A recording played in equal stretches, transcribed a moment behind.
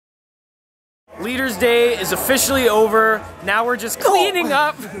Leaders Day is officially over. Now we're just cleaning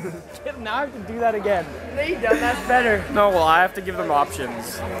up. Now I have to do that again. They done that's better. No, well, I have to give them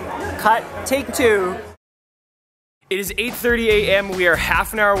options. Cut, take two. It is 8:30 a.m. We are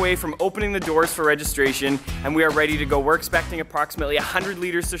half an hour away from opening the doors for registration, and we are ready to go. We're expecting approximately 100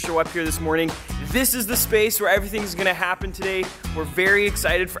 leaders to show up here this morning. This is the space where everything's gonna happen today. We're very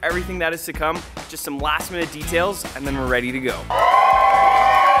excited for everything that is to come. Just some last minute details, and then we're ready to go.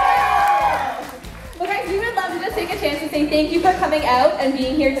 Well guys, we would love to just take a chance to say thank you for coming out and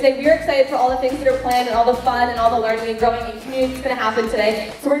being here today. We are excited for all the things that are planned and all the fun and all the learning and growing and community that's gonna happen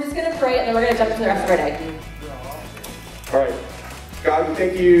today. So we're just gonna pray and then we're gonna jump into the rest of our day. All right. God, we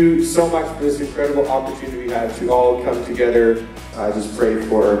thank you so much for this incredible opportunity we had to all come together. I just pray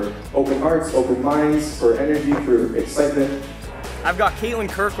for open hearts, open minds, for energy, for excitement. I've got Caitlin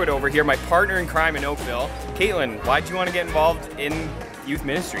Kirkwood over here, my partner in crime in Oakville. Caitlin, why'd you want to get involved in youth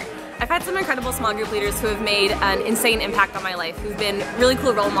ministry? I've had some incredible small group leaders who have made an insane impact on my life, who've been really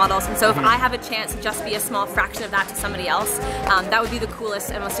cool role models, and so if I have a chance to just be a small fraction of that to somebody else, that would be the coolest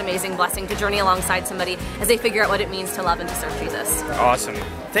and most amazing blessing, to journey alongside somebody as they figure out what it means to love and to serve Jesus. Awesome.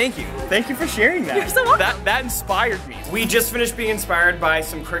 Thank you. Thank you for sharing that. You're so welcome. That inspired me. We just finished being inspired by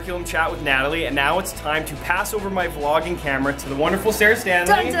some curriculum chat with Natalie, and now it's time to pass over my vlogging camera to the wonderful Sarah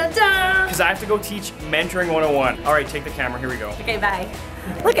Stanley. Because I have to go teach Mentoring 101. All right, take the camera. Here we go. Okay, bye.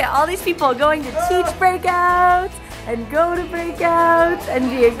 Look at all these people going to teach breakouts and go to breakouts and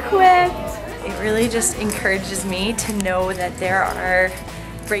be equipped. It really just encourages me to know that there are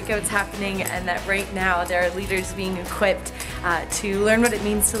breakouts happening and that right now there are leaders being equipped to learn what it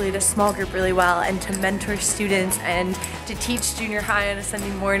means to lead a small group really well and to mentor students and to teach junior high on a Sunday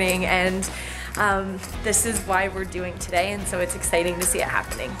morning, and this is why we're doing today, and so it's exciting to see it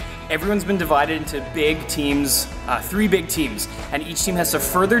happening. Everyone's been divided into big teams, 3 big teams, and each team has to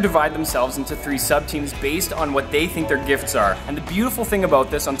further divide themselves into 3 sub-teams based on what they think their gifts are. And the beautiful thing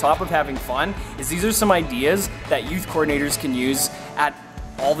about this, on top of having fun, is these are some ideas that youth coordinators can use at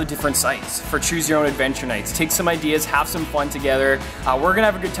all the different sites for Choose Your Own Adventure nights. Take some ideas, have some fun together. We're gonna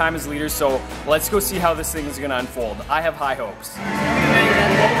have a good time as leaders, so let's go see how this thing is gonna unfold. I have high hopes.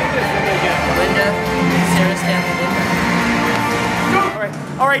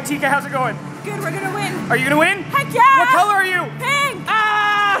 All right, Tika, how's it going? Good, we're gonna win. Are you gonna win? Heck yeah! What color are you? Pink!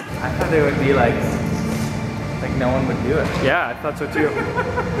 Ah! I thought it would be like no one would do it. Yeah, I thought so too.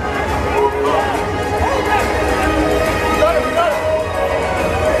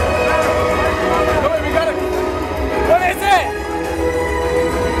 We got it! What is it?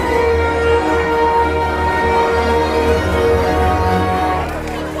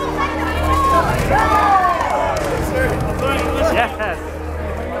 Yes!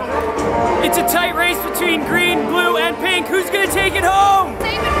 It's a tight race between green, blue, and pink. Who's gonna take it home?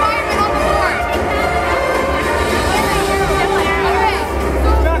 Same environment on the board.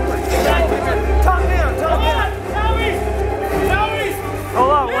 Top down!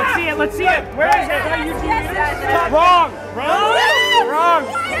 Hold on, let's see it. Where is it? Wrong!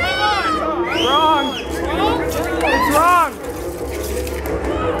 It's wrong!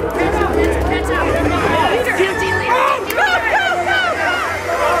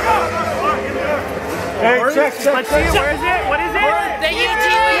 Hey, check. Let's see it. Where is it? What is it? The UT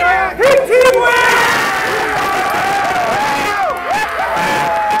leader!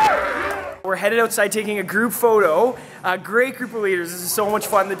 We're headed outside taking a group photo. A great group of leaders. This is so much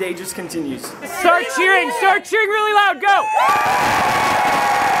fun. The day just continues. Start cheering really loud. Go!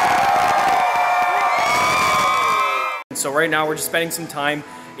 So right now we're just spending some time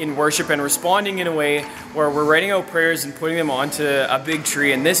in worship and responding in a way where we're writing out prayers and putting them onto a big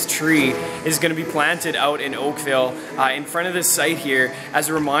tree, and this tree is going to be planted out in Oakville in front of this site here as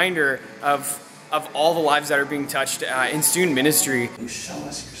a reminder of all the lives that are being touched in student ministry. You show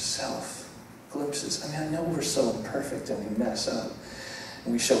us yourself, glimpses. I mean, I know we're so imperfect and we mess up,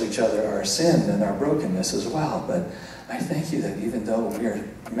 and we show each other our sin and our brokenness as well, but I thank you that even though we're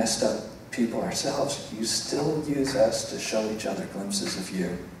messed up people ourselves, you still use us to show each other glimpses of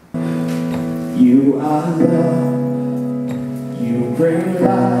you. You are love, you bring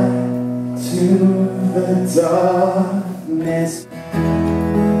light to the darkness.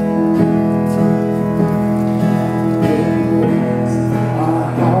 Our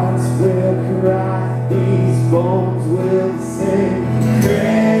hearts will cry, these bones will sing.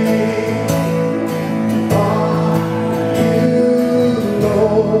 Great are you,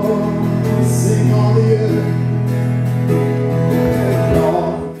 Lord. Sing all the earth.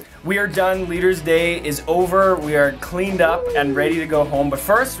 We are done. Leaders Day is over. We are cleaned up and ready to go home. But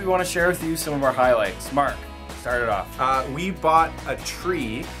first, we want to share with you some of our highlights. Mark, start it off. We bought a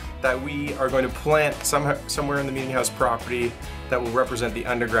tree that we are going to plant somewhere in the Meeting House property that will represent the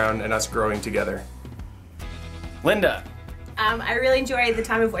underground and us growing together. Linda. I really enjoyed the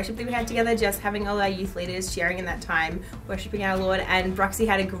time of worship that we had together, just having all our youth leaders sharing in that time, worshiping our Lord, and Broxy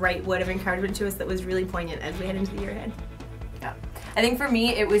had a great word of encouragement to us that was really poignant as we head into the year ahead. Yeah. I think for me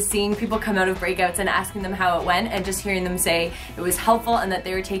it was seeing people come out of breakouts and asking them how it went and just hearing them say it was helpful and that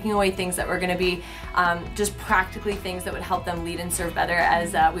they were taking away things that were going to be just practically things that would help them lead and serve better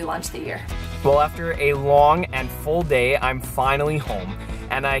as we launch the year. Well, after a long and full day, I'm finally home,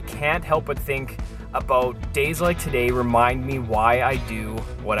 and I can't help but think about days like today remind me why I do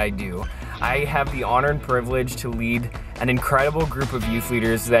what I do. I have the honor and privilege to lead an incredible group of youth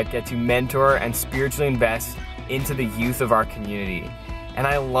leaders that get to mentor and spiritually invest into the youth of our community. And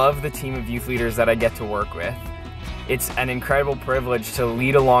I love the team of youth leaders that I get to work with. It's an incredible privilege to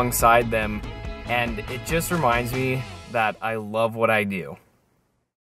lead alongside them, and it just reminds me that I love what I do.